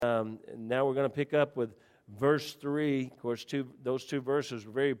Now we're going to pick up with verse 3. Of course, those two verses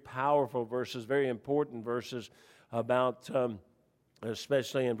were very powerful verses, very important verses about,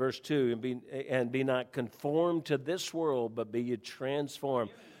 especially in verse 2, and be not conformed to this world, but be ye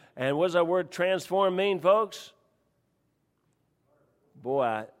transformed. And what does that word transform mean, folks?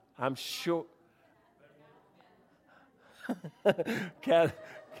 Boy, I'm sure.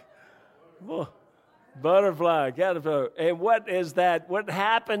 Butterfly, caterpillar. And what is that? What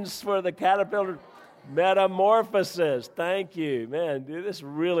happens for the caterpillar? Metamorphosis. Thank you. Man, dude, this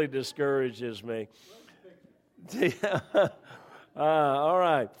really discourages me. All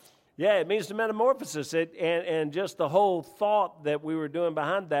right. Yeah, it means the metamorphosis. And just the whole thought that we were doing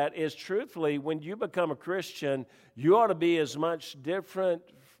behind that is, truthfully, when you become a Christian, you ought to be as much different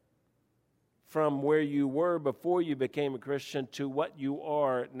from where you were before you became a Christian to what you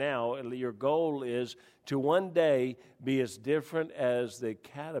are now. Your goal is to one day be as different as the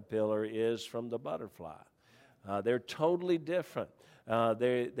caterpillar is from the butterfly. They're totally different.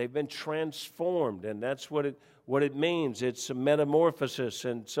 They've been transformed, and that's what it means. It's a metamorphosis.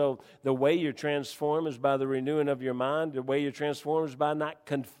 And so the way you're transformed is by the renewing of your mind. The way you're transformed is by not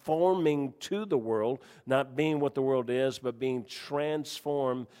conforming to the world, not being what the world is, but being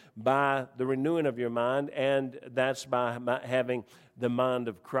transformed by the renewing of your mind, and that's by having the mind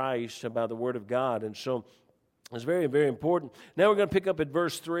of Christ, by the Word of God. And so it's very, very important. Now we're going to pick up at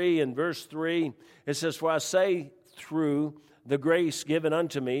verse 3. In verse 3, it says, "For I say through the grace given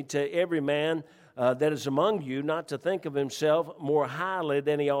unto me to every man that is among you, not to think of himself more highly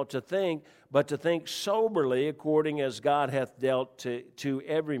than he ought to think, but to think soberly according as God hath dealt to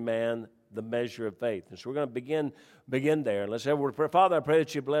every man the measure of faith." And so we're going to begin there. Let's have a word of prayer. Father, I pray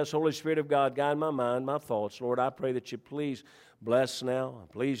that you bless, Holy Spirit of God, guide my mind, my thoughts. Lord, I pray that you please bless now.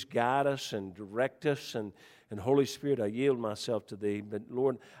 Please guide us and direct us. And Holy Spirit, I yield myself to Thee. But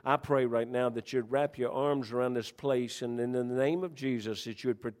Lord, I pray right now that You'd wrap Your arms around this place, and in the name of Jesus, that You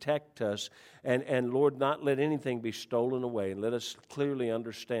would protect us, and Lord, not let anything be stolen away, and let us clearly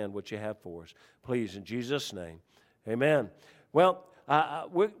understand what You have for us. Please, in Jesus' name, amen. Well,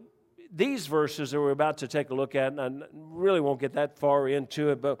 these verses that we're about to take a look at, and I really won't get that far into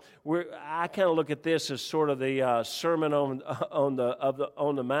it, but I kind of look at this as sort of the Sermon on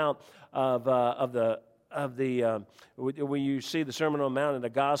the Mount when you see the Sermon on the Mount in the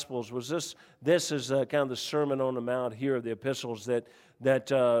Gospels. This is kind of the Sermon on the Mount here of the epistles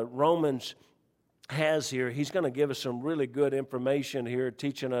that Romans has here. He's going to give us some really good information here,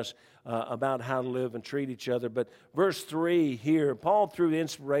 teaching us about how to live and treat each other. But verse 3 here, Paul, through the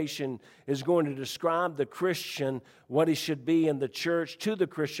inspiration, is going to describe the Christian, what he should be in the church, to the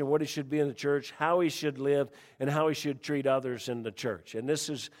Christian, what he should be in the church, how he should live, and how he should treat others in the church. And this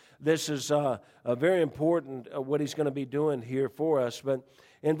is very important, what he's going to be doing here for us. But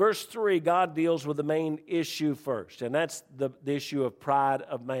in verse 3, God deals with the main issue first, and that's the issue of pride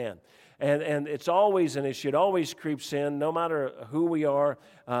of man. And it's always an issue. It always creeps in, no matter who we are.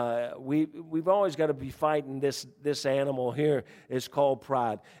 We've always got to be fighting this animal here. It's called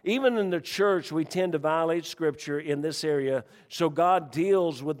pride. Even in the church, we tend to violate Scripture in this area. So God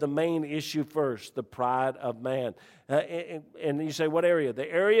deals with the main issue first, the pride of man. And you say, what area? The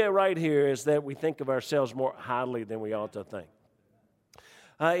area right here is that we think of ourselves more highly than we ought to think.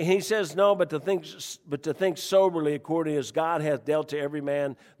 He says, no, but to think soberly according as God hath dealt to every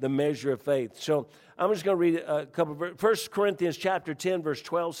man the measure of faith. So I'm just going to read a couple of verses. 1 Corinthians chapter 10, verse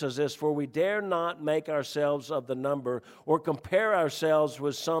 12 says this, "For we dare not make ourselves of the number or compare ourselves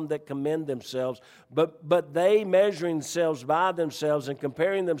with some that commend themselves, but they measuring themselves by themselves and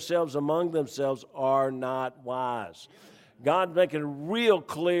comparing themselves among themselves are not wise." God making it real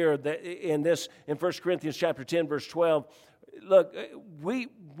clear that in 1 Corinthians chapter 10, verse 12, look, we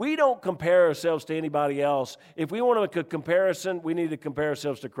don't compare ourselves to anybody else. If we want to make a comparison, we need to compare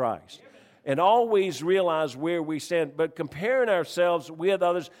ourselves to Christ. And always realize where we stand. But comparing ourselves with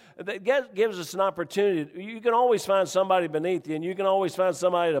others, that gives us an opportunity. You can always find somebody beneath you, and you can always find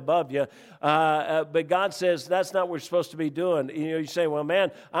somebody above you. But God says that's not what we're supposed to be doing. You say, well,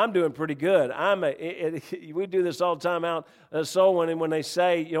 man, I'm doing pretty good. We do this all the time out soul winning when they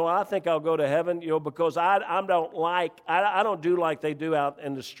say, I think I'll go to heaven, because I don't do like they do out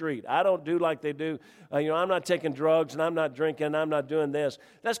in the street. I don't do like they do. I'm not taking drugs, and I'm not drinking, and I'm not doing this.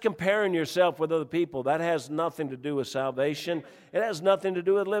 That's comparing yourself with other people. That has nothing to do with salvation. It has nothing to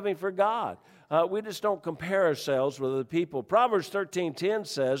do with living for God. We just don't compare ourselves with other people. Proverbs 13:10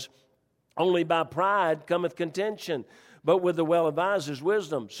 says, "Only by pride cometh contention, but with the well-advised is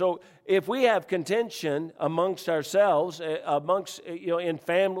wisdom." So if we have contention amongst ourselves, in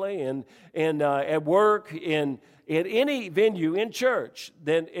family, and at work, in in any venue in church,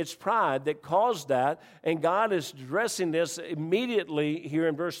 then it's pride that caused that. And God is addressing this immediately here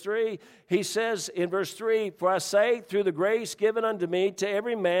in verse 3. He says in verse 3, "For I say, through the grace given unto me, to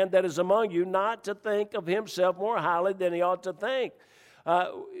every man that is among you, not to think of himself more highly than he ought to think."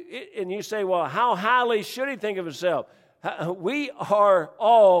 And you say, well, how highly should he think of himself? We are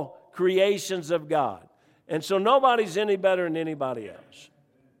all creations of God. And so nobody's any better than anybody else.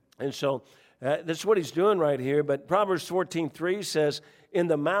 And so that's what he's doing right here. But Proverbs 14:3 says, "In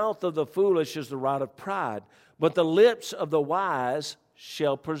the mouth of the foolish is the rod of pride, but the lips of the wise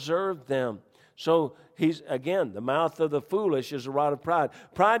shall preserve them." So he's, again, the mouth of the foolish is the rod of pride.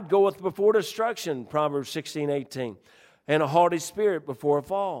 "Pride goeth before destruction," Proverbs 16:18, "and a haughty spirit before a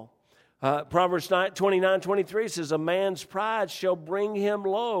fall." Proverbs 29:23 says, "A man's pride shall bring him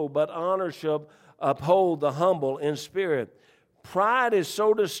low, but honor shall uphold the humble in spirit." Pride is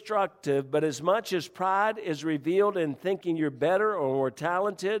so destructive, but as much as pride is revealed in thinking you're better or more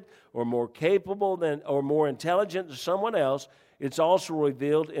talented or more capable than or more intelligent than someone else, it's also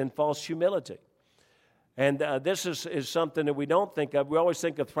revealed in false humility. And this is something that we don't think of. We always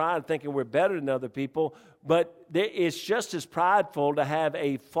think of pride thinking we're better than other people, but it's just as prideful to have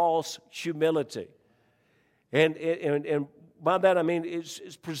a false humility. And by that I mean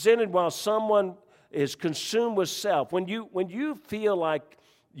it's presented while someone is consumed with self. When you feel like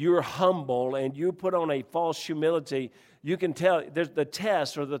you're humble and you put on a false humility, you can tell. There's the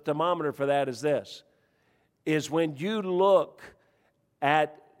test or the thermometer for that is this: is when you look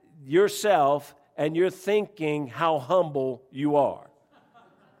at yourself and you're thinking how humble you are.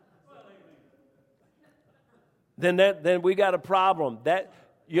 Then we got a problem. That,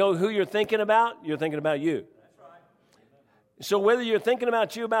 you know who you're thinking about? You're thinking about you. So whether you're thinking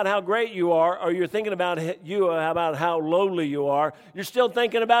about you, about how great you are, or you're thinking about you, about how lowly you are, you're still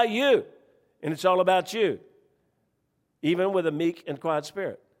thinking about you. And it's all about you. Even with a meek and quiet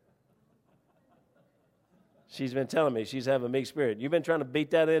spirit. She's been telling me she's having a meek spirit. You've been trying to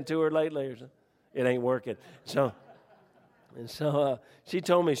beat that into her lately or something? It ain't working. So she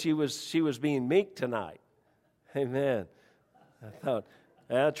told me she was being meek tonight. Amen. I thought,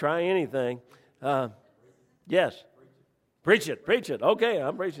 I'll try anything. Yes. Preach it. Okay,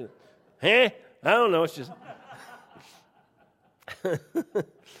 I'm preaching it. I don't know. It's just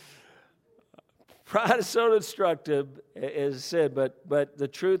pride is so destructive, as said. But the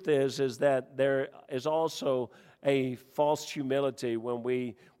truth is that there is also a false humility when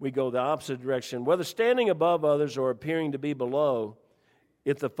we go the opposite direction. Whether standing above others or appearing to be below,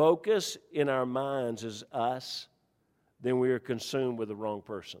 if the focus in our minds is us, then we are consumed with the wrong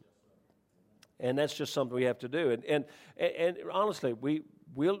person. And that's just something we have to do. And honestly,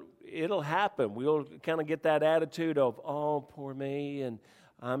 it'll happen. We'll kind of get that attitude of, oh, poor me, and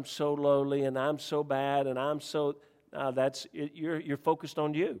I'm so lowly, and I'm so bad, and I'm so. You're focused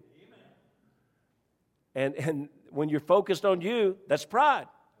on you. And when you're focused on you, that's pride.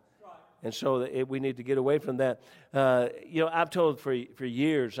 And so we need to get away from that. I've told for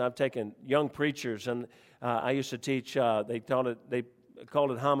years, I've taken young preachers, and I used to teach. They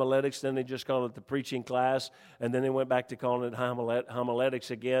called it homiletics, then they just called it the preaching class, and then they went back to calling it homiletics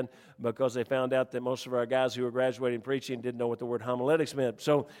again because they found out that most of our guys who were graduating preaching didn't know what the word homiletics meant.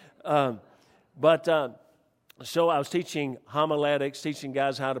 So I was teaching homiletics, teaching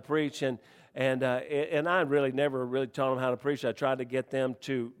guys how to preach, and I really never really taught them how to preach. I tried to get them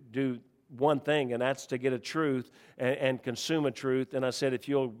to do one thing, and that's to get a truth and consume a truth. And I said, if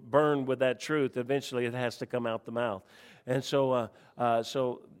you'll burn with that truth, eventually it has to come out the mouth. And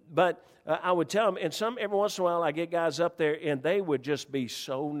I would tell them, and every once in a while I get guys up there, and they would just be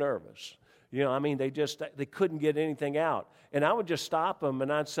so nervous. They couldn't get anything out. And I would just stop them,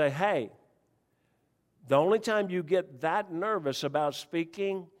 and I'd say, hey, the only time you get that nervous about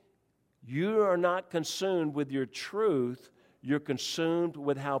speaking, you are not consumed with your truth. You're consumed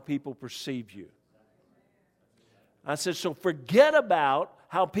with how people perceive you. I said, so forget about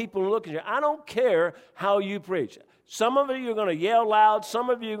how people look at you. I don't care how you preach. Some of you are going to yell loud. Some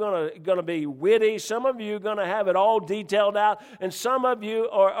of you are going to be witty. Some of you are going to have it all detailed out. And some of you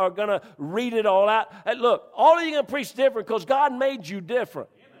are going to read it all out. And look, all of you are going to preach different because God made you different.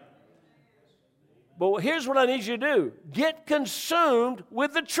 But here's what I need you to do. Get consumed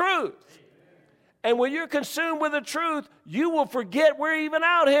with the truth. And when you're consumed with the truth, you will forget we're even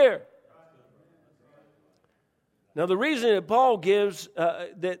out here. Now, the reasoning that Paul gives,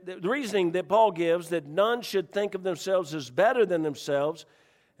 that none should think of themselves as better than themselves,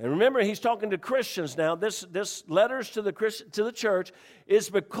 and remember, he's talking to Christians now. This letters to the church is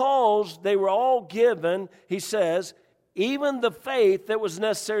because they were all given, he says, even the faith that was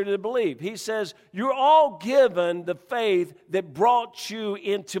necessary to believe. He says, you're all given the faith that brought you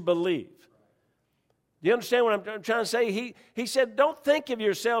into belief. Do you understand what I'm trying to say? He said, don't think of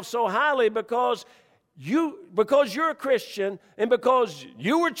yourself so highly because you're a Christian and because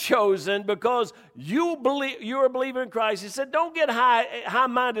you were chosen, because you're a believer in Christ. He said, don't get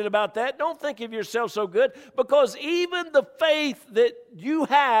high-minded about that. Don't think of yourself so good, because even the faith that you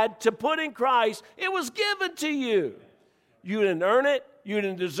had to put in Christ, it was given to you. You didn't earn it. You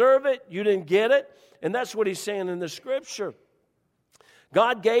didn't deserve it. You didn't get it. And that's what he's saying in the Scripture.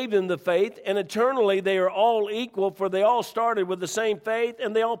 God gave them the faith, and eternally they are all equal, for they all started with the same faith,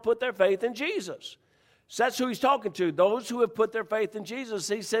 and they all put their faith in Jesus. So that's who he's talking to, those who have put their faith in Jesus.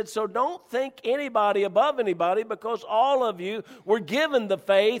 He said, so don't think anybody above anybody, because all of you were given the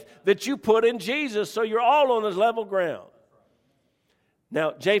faith that you put in Jesus, so you're all on this level ground.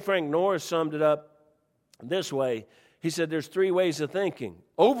 Now, J. Frank Norris summed it up this way. He said there's three ways of thinking.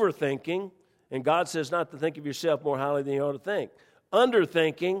 Overthinking, and God says not to think of yourself more highly than you ought to think.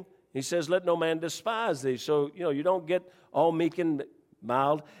 Underthinking, he says, let no man despise thee. So, you don't get all meek and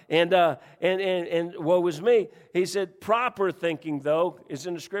mild. And woe is me. He said, proper thinking, though, is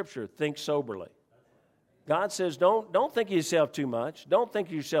in the Scripture. Think soberly. God says, don't think of yourself too much. Don't think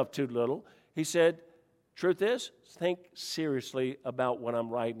of yourself too little. He said, truth is, think seriously about what I'm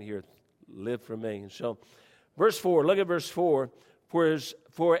writing here. Live for me. And so, verse 4, look at verse 4.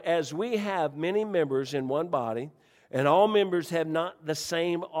 For as we have many members in one body, and all members have not the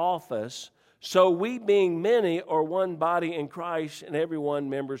same office, so we being many are one body in Christ, and every one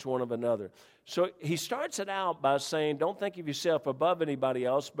members one of another. So he starts it out by saying, don't think of yourself above anybody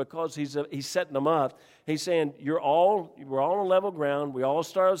else, because he's setting them up. He's saying, we're all on level ground. We all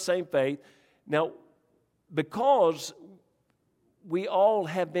start with the same faith. Now, because we all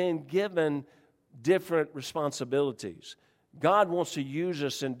have been given different responsibilities, God wants to use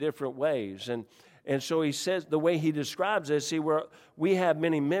us in different ways. And so he says, the way he describes this, we have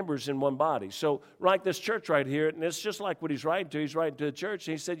many members in one body. So like this church right here, and it's just like what he's writing to the church.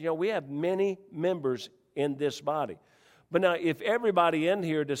 And he said, we have many members in this body. But now, if everybody in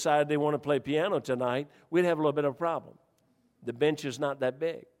here decided they want to play piano tonight, we'd have a little bit of a problem. The bench is not that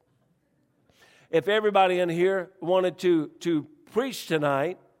big. If everybody in here wanted to preach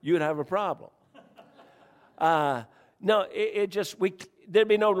tonight, you'd have a problem. No, there'd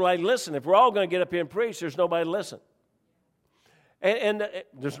be nobody to listen. If we're all going to get up here and preach, there's nobody to listen. And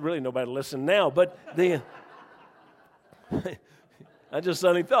there's really nobody to listen now, but I just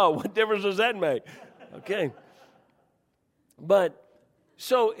suddenly thought, what difference does that make? Okay. But,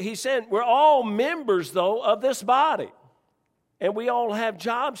 so he said, we're all members, though, of this body. And we all have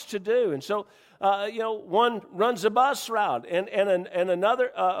jobs to do. And so, one runs a bus route, and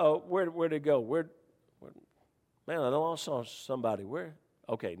another, where'd it go? Man, I lost somebody. Where?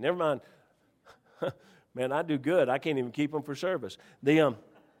 Okay, never mind. Man, I do good. I can't even keep them for service. I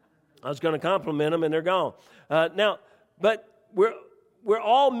was going to compliment them, and they're gone. Now, but we're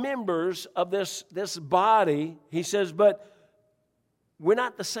all members of this body. He says, but we're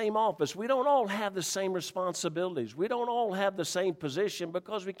not the same office. We don't all have the same responsibilities. We don't all have the same position,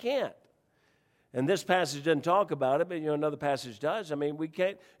 because we can't. And this passage doesn't talk about it, but another passage does. I mean, we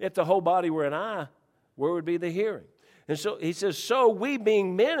can't. If the whole body were an eye, where would be the hearing? And so he says, so we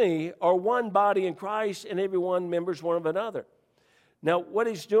being many are one body in Christ, and every one members one of another. Now, what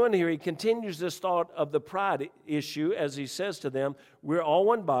he's doing here, he continues this thought of the pride issue as he says to them, we're all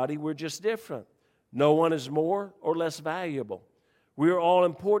one body, we're just different. No one is more or less valuable. We are all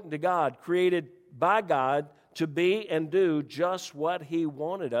important to God, created by God to be and do just what he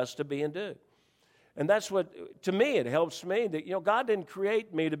wanted us to be and do. And that's what, to me, it helps me that, God didn't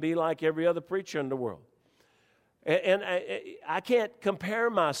create me to be like every other preacher in the world. And I can't compare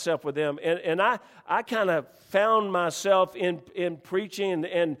myself with them. And I kind of found myself in preaching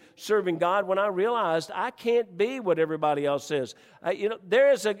and serving God when I realized I can't be what everybody else is.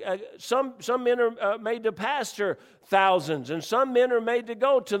 There is some men are made to pastor thousands, and some men are made to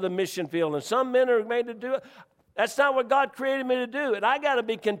go to the mission field, and some men are made to do it. That's not what God created me to do. And I got to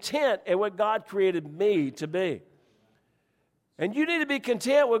be content at what God created me to be. And you need to be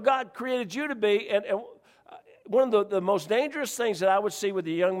content with what God created you to be. And one of the most dangerous things that I would see with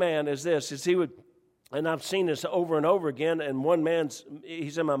a young man is this, is he would, and I've seen this over and over again, and one man's,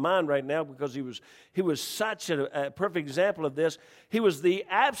 he's in my mind right now because he was such a perfect example of this. He was the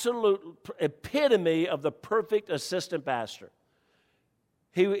absolute epitome of the perfect assistant pastor.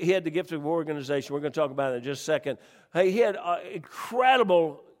 He had the gift of organization. We're going to talk about it in just a second. He had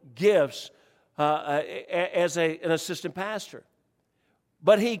incredible gifts as an assistant pastor.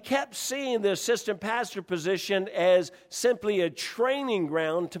 But he kept seeing the assistant pastor position as simply a training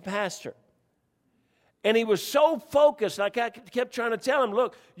ground to pastor. And he was so focused, like I kept trying to tell him,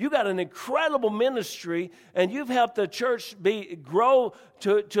 look, you got an incredible ministry, and you've helped the church grow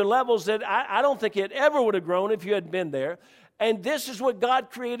to levels that I don't think it ever would have grown if you had been there. And this is what God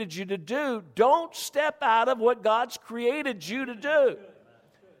created you to do. Don't step out of what God's created you to do.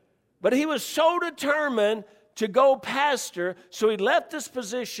 But he was so determined to go pastor, so he left this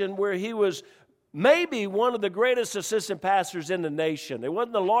position where he was maybe one of the greatest assistant pastors in the nation. It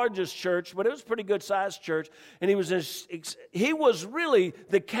wasn't the largest church, but it was a pretty good-sized church. And he was really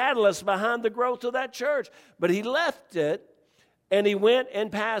the catalyst behind the growth of that church. But he left it, and he went and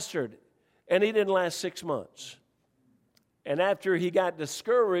pastored. And he didn't last 6 months. And after he got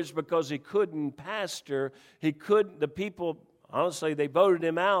discouraged because he couldn't pastor, the people, honestly, they voted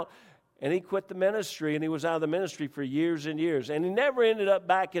him out. And he quit the ministry, and he was out of the ministry for years and years. And he never ended up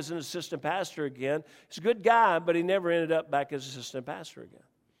back as an assistant pastor again. He's a good guy, but he never ended up back as assistant pastor again.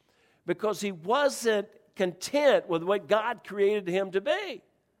 Because he wasn't content with what God created him to be.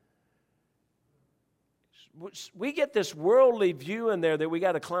 We get this worldly view in there that we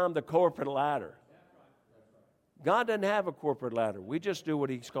got to climb the corporate ladder. God doesn't have a corporate ladder. We just do what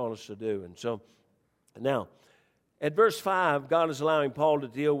he's called us to do. And so, now, at verse 5, God is allowing Paul to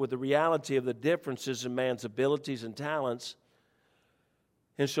deal with the reality of the differences in man's abilities and talents.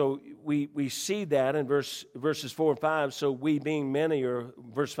 And so we see that in verses 4 and 5. So we being many, or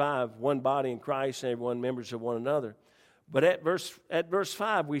verse 5, one body in Christ and everyone members of one another. But at verse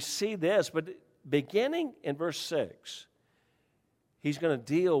 5, we see this. But beginning in verse 6, he's going to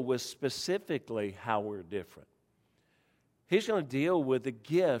deal with specifically how we're different. He's going to deal with the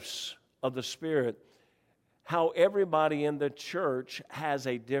gifts of the Spirit, how everybody in the church has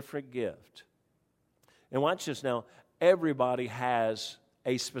a different gift. And watch this now. Everybody has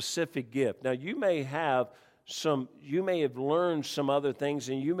a specific gift. Now, you may have learned some other things,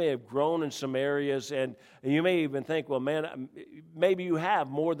 and you may have grown in some areas, and you may even think, well, man, maybe you have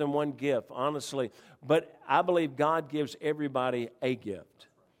more than one gift, honestly. But I believe God gives everybody a gift.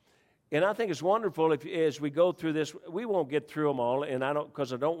 And I think it's wonderful as we go through this, we won't get through them all, and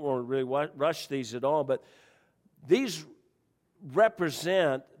because I don't want to really rush these at all, but these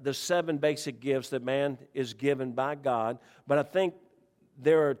represent the 7 basic gifts that man is given by God. But I think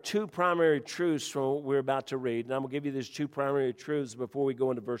there are 2 primary truths from what we're about to read. And I'm going to give you these 2 primary truths before we go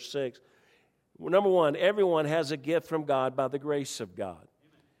into verse 6. Number 1, everyone has a gift from God by the grace of God.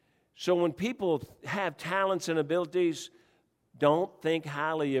 So when people have talents and abilities, don't think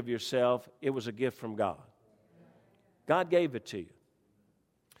highly of yourself. It was a gift from God. God gave it to you.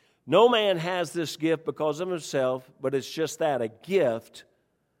 No man has this gift because of himself, but it's just that, a gift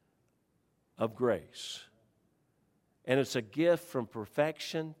of grace. And it's a gift from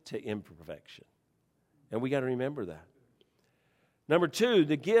perfection to imperfection. And we got to remember that. Number 2,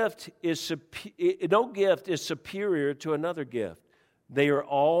 no gift is superior to another gift. They are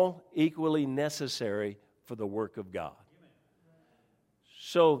all equally necessary for the work of God.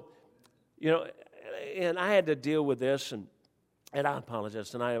 So, and I had to deal with this, and I apologize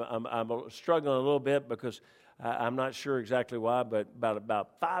tonight. I'm struggling a little bit because I'm not sure exactly why, but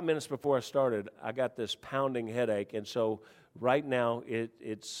about 5 minutes before I started, I got this pounding headache, and so right now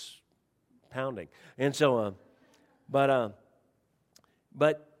it's pounding. And so, but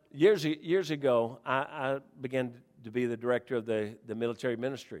years ago, I began to be the director of the military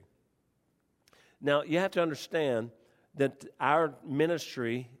ministry. Now, you have to understand that our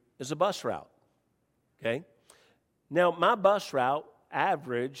ministry is a bus route, okay? Now, my bus route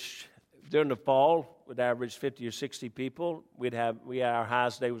averaged, during the fall, would average 50 or 60 people. Our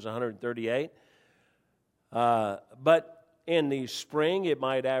highest day was 138. But in the spring, it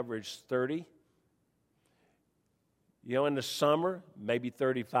might average 30. In the summer, maybe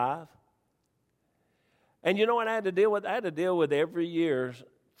 35. And you know what I had to deal with? I had to deal with every year,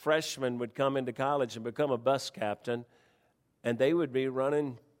 freshmen would come into college and become a bus captain, and they would be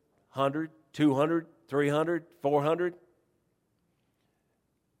running 100, 200, 300, 400.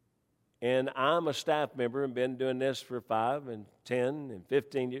 And I'm a staff member and been doing this for 5 and 10 and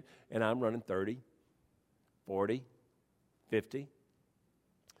 15 years, and I'm running 30, 40, 50.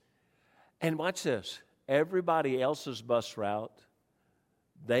 And watch this. Everybody else's bus route,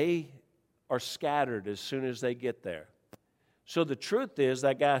 they are scattered as soon as they get there. So the truth is,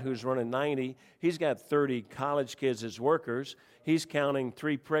 that guy who's running 90, he's got 30 college kids as workers. He's counting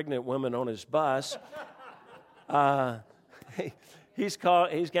 3 pregnant women on his bus. He's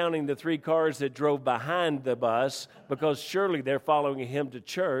counting the 3 cars that drove behind the bus because surely they're following him to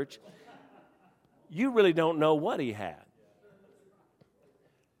church. You really don't know what he had.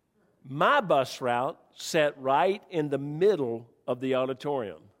 My bus route sat right in the middle of the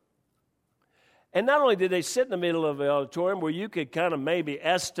auditorium. And not only did they sit in the middle of the auditorium where you could kind of maybe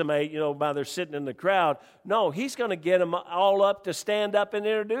estimate, by their sitting in the crowd. No, he's going to get them all up to stand up and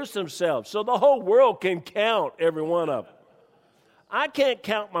introduce themselves so the whole world can count every one of them. I can't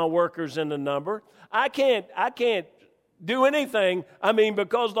count my workers in the number. I can't do anything,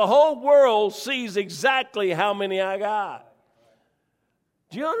 because the whole world sees exactly how many I got.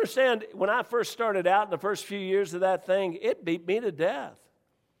 Do you understand, when I first started out in the first few years of that thing, it beat me to death.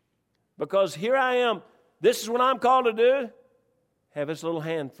 Because here I am, this is what I'm called to do, have this little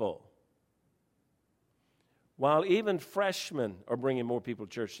handful. While even freshmen are bringing more people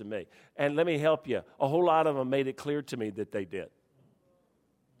to church than me. And let me help you, a whole lot of them made it clear to me that they did.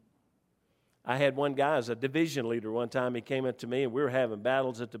 I had one guy as a division leader one time. He came up to me, and we were having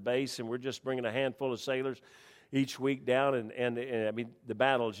battles at the base, and we're just bringing a handful of sailors each week down. And the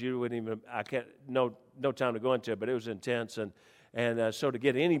battles, you wouldn't even, no time to go into it, but it was intense. And so to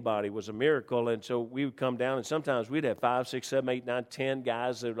get anybody was a miracle. And so we would come down, and sometimes we'd have 5, 6, 7, 8, 9, 10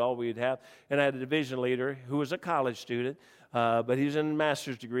 guys. That all we'd have. And I had a division leader who was a college student, but he was in a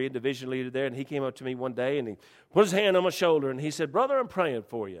master's degree, a division leader there. And he came up to me one day, and he put his hand on my shoulder, and he said, "Brother, I'm praying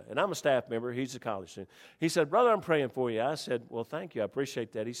for you." And I'm a staff member. He's a college student. He said, "Brother, I'm praying for you." I said, "Well, thank you. I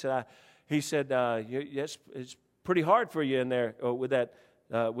appreciate that." He said, "Yes, it's pretty hard for you in there with that."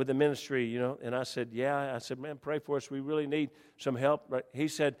 With the ministry, and I said, "Yeah." I said, "Man, pray for us. We really need some help." Right? He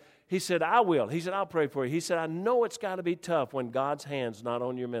said, "I will." He said, "I'll pray for you." He said, "I know it's got to be tough when God's hand's not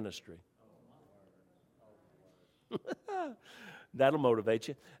on your ministry." That'll motivate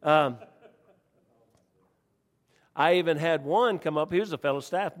you. I even had one come up. He was a fellow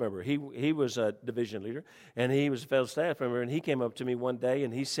staff member. He was a division leader, and he was a fellow staff member. And he came up to me one day,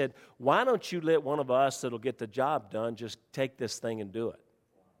 and he said, "Why don't you let one of us that'll get the job done just take this thing and do it?"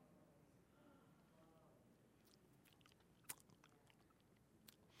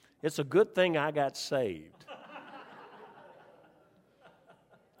 It's a good thing I got saved.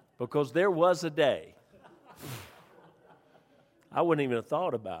 Because there was a day I wouldn't even have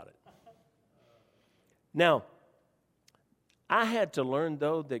thought about it. Now, I had to learn,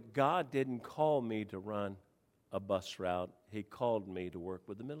 though, that God didn't call me to run a bus route. He called me to work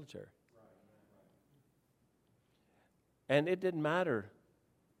with the military. And it didn't matter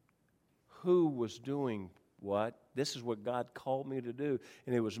who was doing what. This is what God called me to do.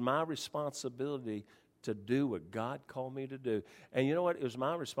 And it was my responsibility to do what God called me to do. And you know what? It was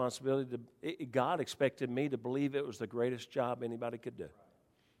my responsibility God expected me to believe it was the greatest job anybody could do.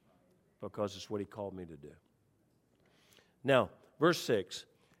 Because it's what He called me to do. Now, verse 6,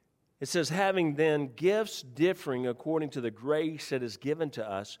 it says, "Having then gifts differing according to the grace that is given to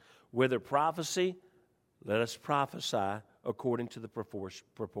us, whether prophecy, let us prophesy according to the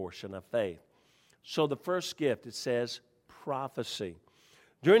proportion of faith." So the first gift, it says prophecy.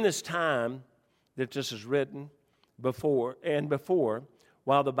 During this time that this is written, before,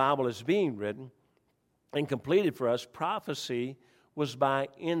 while the Bible is being written and completed for us, prophecy was by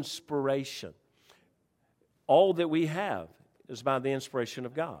inspiration. All that we have is by the inspiration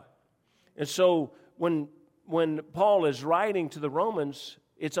of God. And so when Paul is writing to the Romans,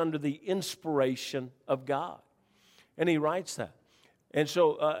 it's under the inspiration of God. And he writes that. And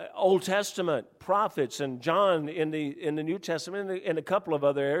so Old Testament prophets and John in the New Testament and a couple of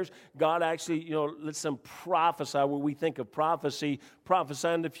other areas, God actually, lets them prophesy. When we think of prophecy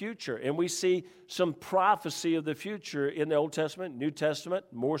in the future. And we see some prophecy of the future in the Old Testament, New Testament,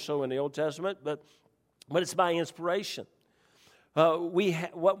 more so in the Old Testament, but it's by inspiration.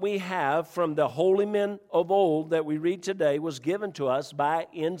 What we have from the holy men of old that we read today was given to us by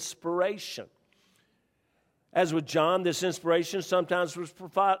inspiration. As with John, this inspiration sometimes was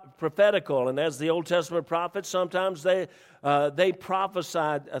prophetical, and as the Old Testament prophets, sometimes they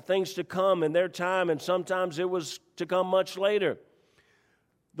prophesied things to come in their time, and sometimes it was to come much later.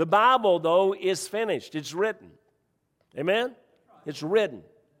 The Bible, though, is finished. It's written. Amen? It's written.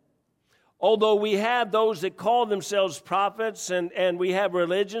 Although we have those that call themselves prophets, and we have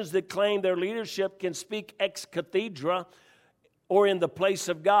religions that claim their leadership can speak ex cathedra, or in the place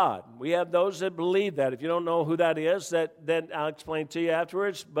of God. We have those that believe that. If you don't know who that is, then I'll explain to you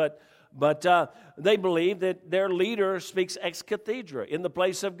afterwards. But they believe that their leader speaks ex cathedra, in the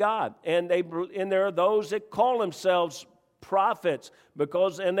place of God. And there are those that call themselves prophets,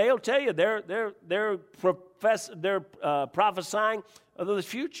 and they'll tell you they're prophesying of the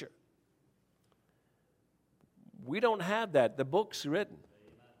future. We don't have that. The book's written.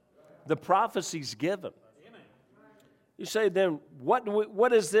 The prophecy's given. You say, then,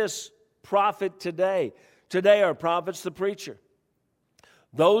 what is this prophet today? Today, our prophet's the preacher.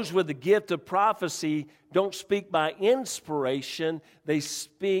 Those with the gift of prophecy don't speak by inspiration, they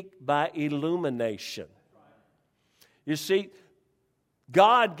speak by illumination. You see,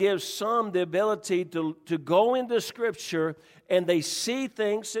 God gives some the ability to go into Scripture and they see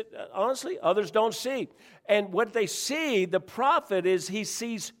things that, honestly, others don't see. And what they see, the prophet, is he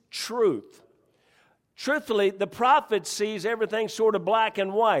sees truth. Truthfully, the prophet sees everything sort of black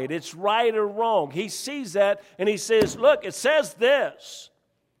and white. It's right or wrong. He sees that and he says, look, it says this.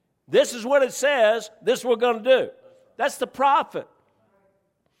 This is what it says. This is what we're going to do. That's the prophet.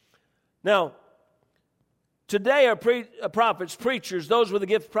 Now, today our prophets, preachers, those with the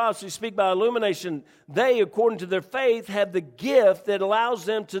gift of prophecy speak by illumination. They, according to their faith, have the gift that allows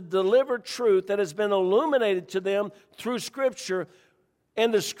them to deliver truth that has been illuminated to them through Scripture.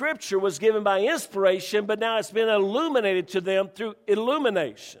 And the Scripture was given by inspiration, but now it's been illuminated to them through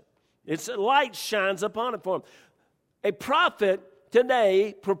illumination. It's light shines upon it for them. A prophet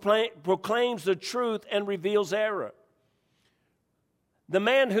today proclaims the truth and reveals error. The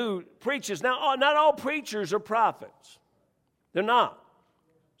man who preaches, now not all preachers are prophets. They're not.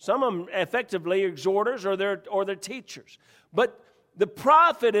 Some of them effectively exhorters or they're teachers. But the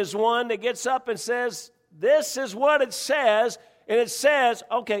prophet is one that gets up and says, this is what it says. And it says,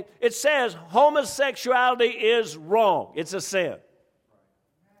 homosexuality is wrong. It's a sin.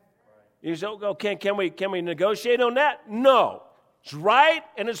 You say, okay, can we negotiate on that? No. It's right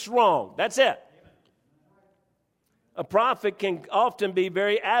and it's wrong. That's it. A prophet can often be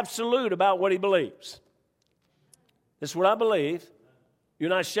very absolute about what he believes. This is what I believe. You're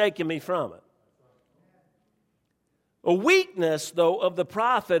not shaking me from it. A weakness, though, of the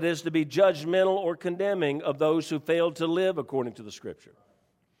prophet is to be judgmental or condemning of those who fail to live according to the Scripture.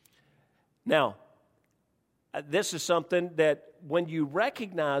 Now, this is something that when you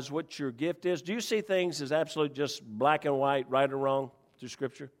recognize what your gift is, do you see things as absolute just black and white, right or wrong through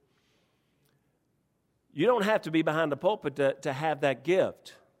Scripture? You don't have to be behind the pulpit to have that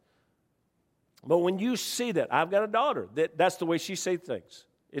gift. But when you see that, I've got a daughter, that's the way she sees things.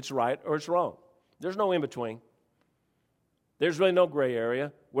 It's right or it's wrong. There's no in between. There's really no gray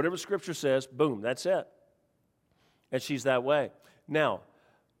area. Whatever Scripture says, boom, that's it. And she's that way. Now,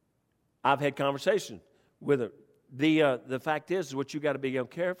 I've had conversations with her. The fact is, what you got to be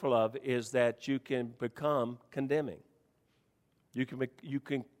careful of is that you can become condemning. You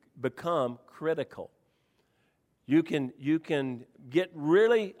can become critical. You can get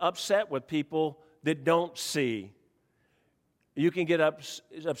really upset with people that don't see. You can get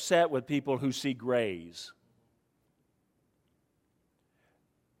upset with people who see grays.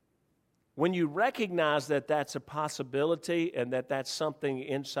 When you recognize that that's a possibility and that that's something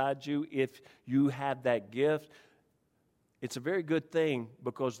inside you, if you have that gift, it's a very good thing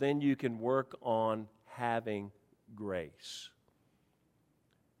because then you can work on having grace.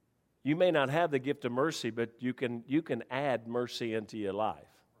 You may not have the gift of mercy, but you can add mercy into your life.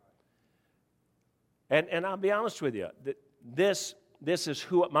 And I'll be honest with you, this is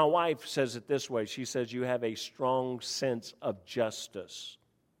who my wife says it this way. She says you have a strong sense of justice.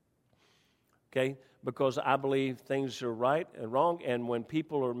 Okay? Because I believe things are right and wrong, and when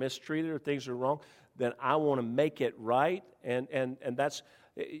people are mistreated or things are wrong, then I want to make it right. And that's,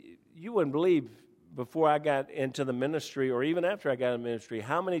 you wouldn't believe before I got into the ministry or even after I got in the ministry,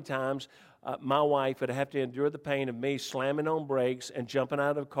 how many times my wife would have to endure the pain of me slamming on brakes and jumping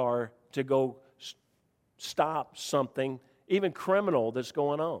out of the car to go stop something, even criminal, that's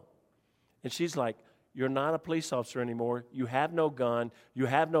going on. And she's like, you're not a police officer anymore. You have no gun. You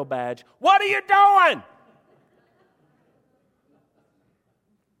have no badge. What are you doing?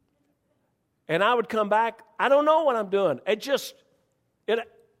 And I would come back. I don't know what I'm doing.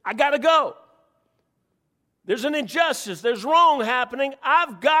 I got to go. There's an injustice. There's wrong happening.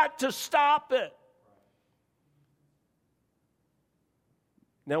 I've got to stop it.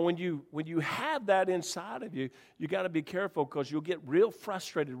 Now, when you have that inside of you, you got to be careful because you'll get real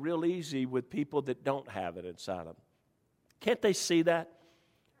frustrated real easy with people that don't have it inside of them. Can't they see that?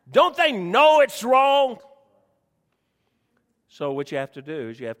 Don't they know it's wrong? So what you have to do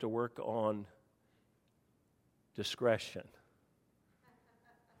is you have to work on discretion.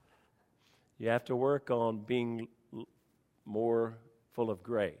 You have to work on being more full of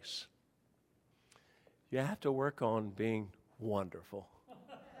grace. You have to work on being wonderful.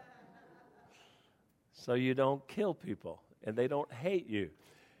 So you don't kill people and they don't hate you.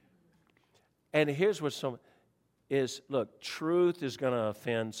 And here's what look, truth is going to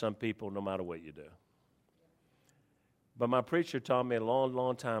offend some people no matter what you do. But my preacher taught me a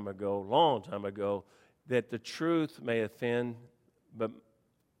long time ago, that the truth may offend, but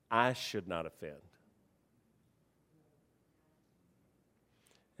I should not offend.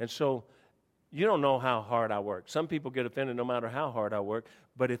 And so you don't know how hard I work. Some people get offended no matter how hard I work,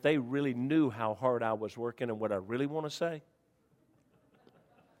 but if they really knew how hard I was working and what I really want to say,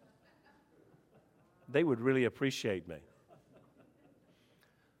 they would really appreciate me.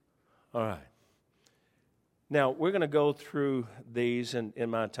 All right. Now, we're going to go through these, and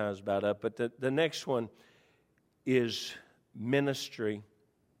my time's about up, but the next one is ministry.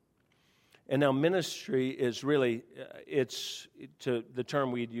 And now ministry is really, the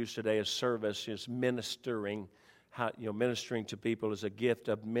term we'd use today is service, is ministering. Ministering to people is a gift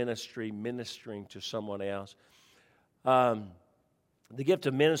of ministry, ministering to someone else. The gift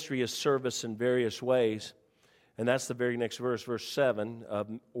of ministry is service in various ways. And that's the very next verse, verse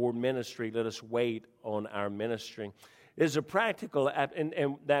 7, or ministry, let us wait on our ministering. It is a practical,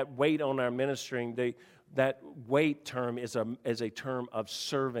 and that wait on our ministering, that wait term is a term of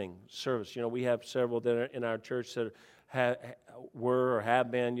service. We have several that are in our church that were or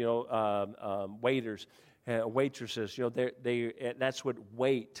have been, waiters, waitresses. That's what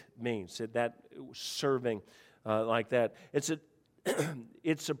wait means. That serving like that.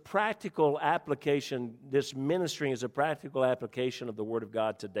 It's a practical application. This ministry is a practical application of the Word of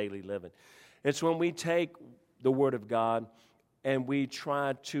God to daily living. It's when we take the Word of God and we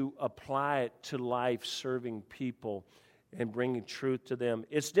try to apply it to life, serving people and bringing truth to them.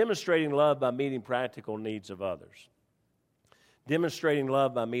 It's demonstrating love by meeting practical needs of others. Demonstrating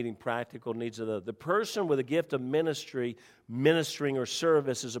love by meeting practical needs of others. The person with a gift of ministry, ministering or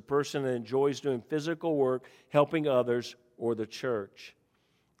service, is a person that enjoys doing physical work, helping others, or the church,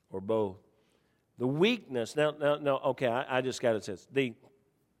 or both. The weakness, okay, I just got to say this.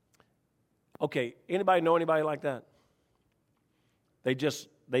 Anybody know anybody like that?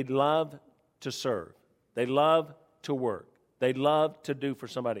 They love to serve. They love to work. They love to do for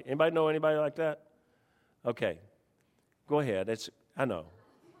somebody. Anybody know anybody like that? Okay, go ahead. I know.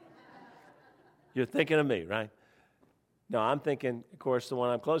 You're thinking of me, right? No, I'm thinking, of course, the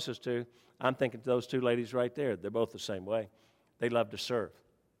one I'm closest to, I'm thinking those two ladies right there. They're both the same way. They love to serve.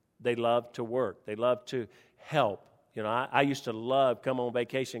 They love to work. They love to help. I used to love come on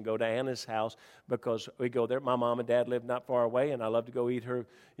vacation, go to Anna's house because we go there. My mom and dad lived not far away, and I love to go eat her,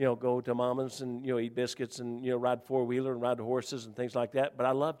 go to Mama's and, eat biscuits and, ride four-wheeler and ride the horses and things like that. But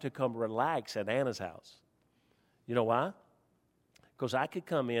I love to come relax at Anna's house. You know why? Because I could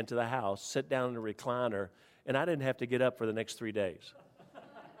come into the house, sit down in a recliner, and I didn't have to get up for the next 3 days.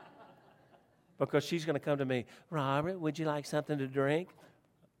 Because she's going to come to me, Robert, would you like something to drink?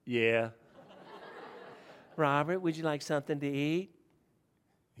 Yeah. Robert, would you like something to eat?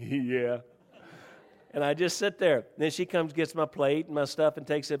 Yeah. And I just sit there. Then she comes, gets my plate and my stuff and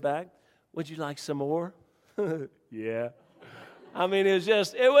takes it back. Would you like some more? Yeah. I mean, it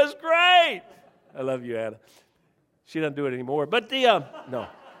was great. I love you, Anna. She doesn't do it anymore. But no,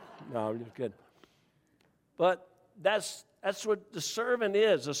 I'm just kidding. But that's what the servant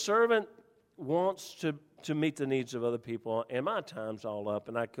is. A servant wants to meet the needs of other people, and my time's all up,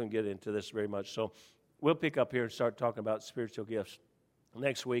 and I couldn't get into this very much. So we'll pick up here and start talking about spiritual gifts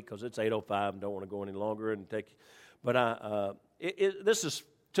next week because it's 8:05 and don't want to go any longer and take. But this is,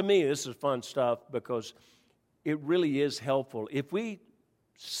 to me, this is fun stuff because it really is helpful. If we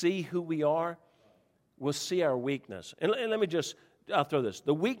see who we are, we'll see our weakness. And let me I'll throw this.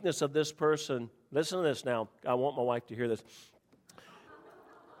 The weakness of this person, listen to this now. I want my wife to hear this.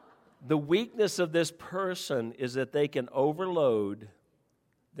 The weakness of this person is that they can overload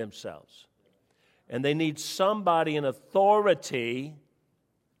themselves. And they need somebody in authority,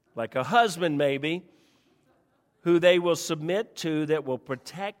 like a husband maybe, who they will submit to that will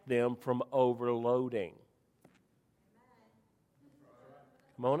protect them from overloading.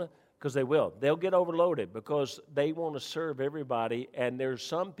 Come on, because they will. They'll get overloaded because they want to serve everybody. And there's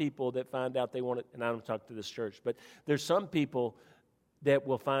some people that find out they want to, and I don't talk to this church, but there's some people that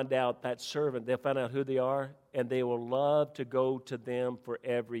will find out that servant, they'll find out who they are, and they will love to go to them for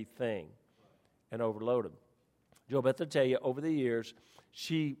everything and overload them. Joe Beth will tell you, over the years,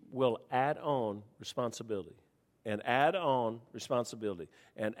 she will add on responsibility and add on responsibility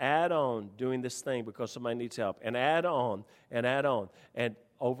and add on doing this thing because somebody needs help and add on and add on. And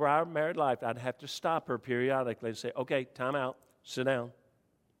over our married life, I'd have to stop her periodically and say, okay, time out, sit down.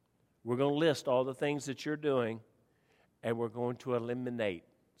 We're going to list all the things that you're doing, and we're going to eliminate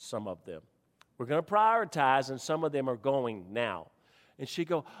some of them. We're going to prioritize, and some of them are going now. And she'd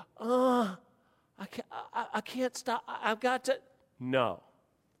go, I can't stop. I've got to. No.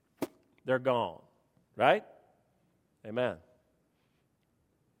 They're gone. Right? Amen.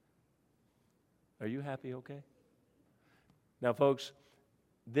 Are you happy? Okay? Now, folks,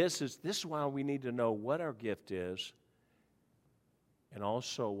 this is why we need to know what our gift is and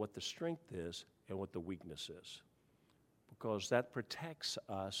also what the strength is and what the weakness is. Because that protects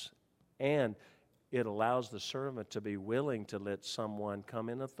us, and it allows the servant to be willing to let someone come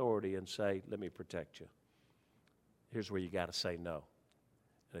in authority and say, let me protect you. Here's where you got to say no.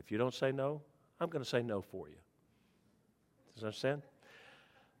 And if you don't say no, I'm going to say no for you. Does that understand?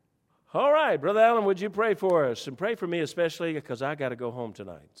 All right, Brother Allen, would you pray for us? And pray for me especially because I got to go home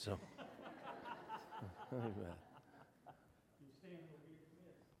tonight. So,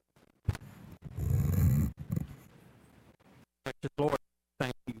 Lord,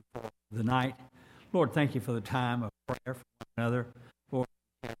 thank you for the night. Lord, thank you for the time of prayer for one another. Lord,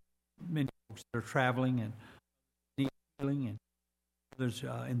 many folks that are traveling and need healing, and others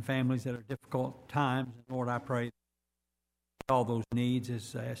in families that are difficult times. And Lord, I pray all those needs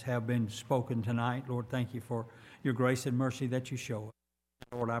as have been spoken tonight. Lord, thank you for your grace and mercy that you show us.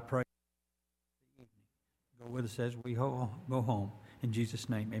 Lord, I pray go with us as we go home. In Jesus'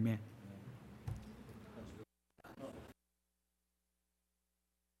 name, amen.